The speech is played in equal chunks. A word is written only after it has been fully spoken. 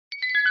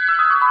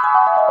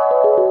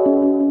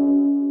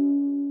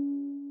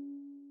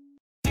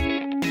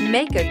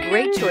Make a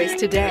great choice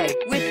today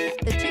with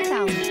the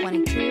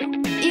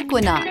 2022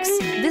 Equinox.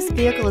 This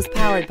vehicle is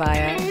powered by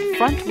a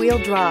front-wheel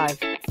drive,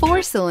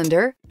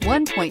 4-cylinder,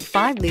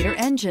 1.5-liter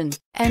engine,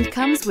 and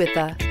comes with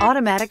an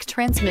automatic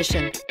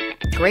transmission.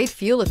 Great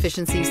fuel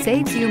efficiency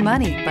saves you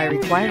money by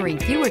requiring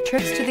fewer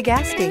trips to the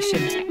gas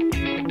station.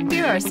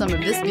 Here are some of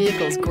this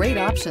vehicle's great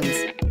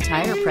options: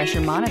 tire pressure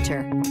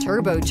monitor,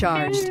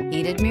 turbocharged,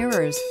 heated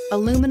mirrors,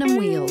 aluminum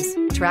wheels,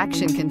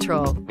 traction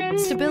control,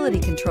 stability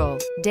control,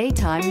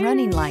 daytime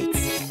running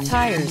lights,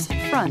 tires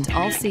front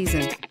all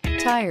season,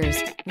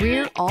 tires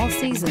rear all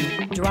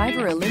season,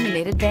 driver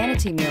illuminated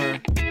vanity mirror.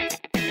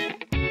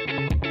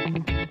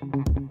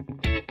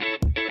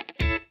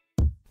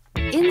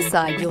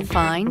 Inside you'll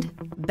find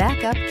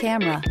backup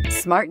camera,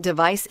 smart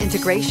device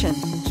integration,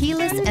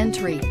 keyless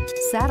entry,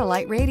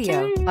 satellite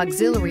radio,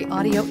 auxiliary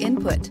audio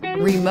input,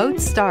 remote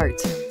start,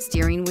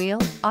 steering wheel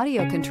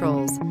audio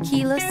controls,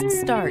 keyless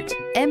start,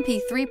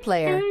 MP3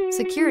 player,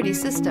 security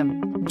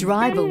system.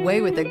 Drive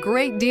away with a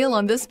great deal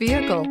on this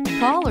vehicle.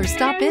 Call or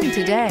stop in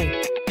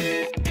today.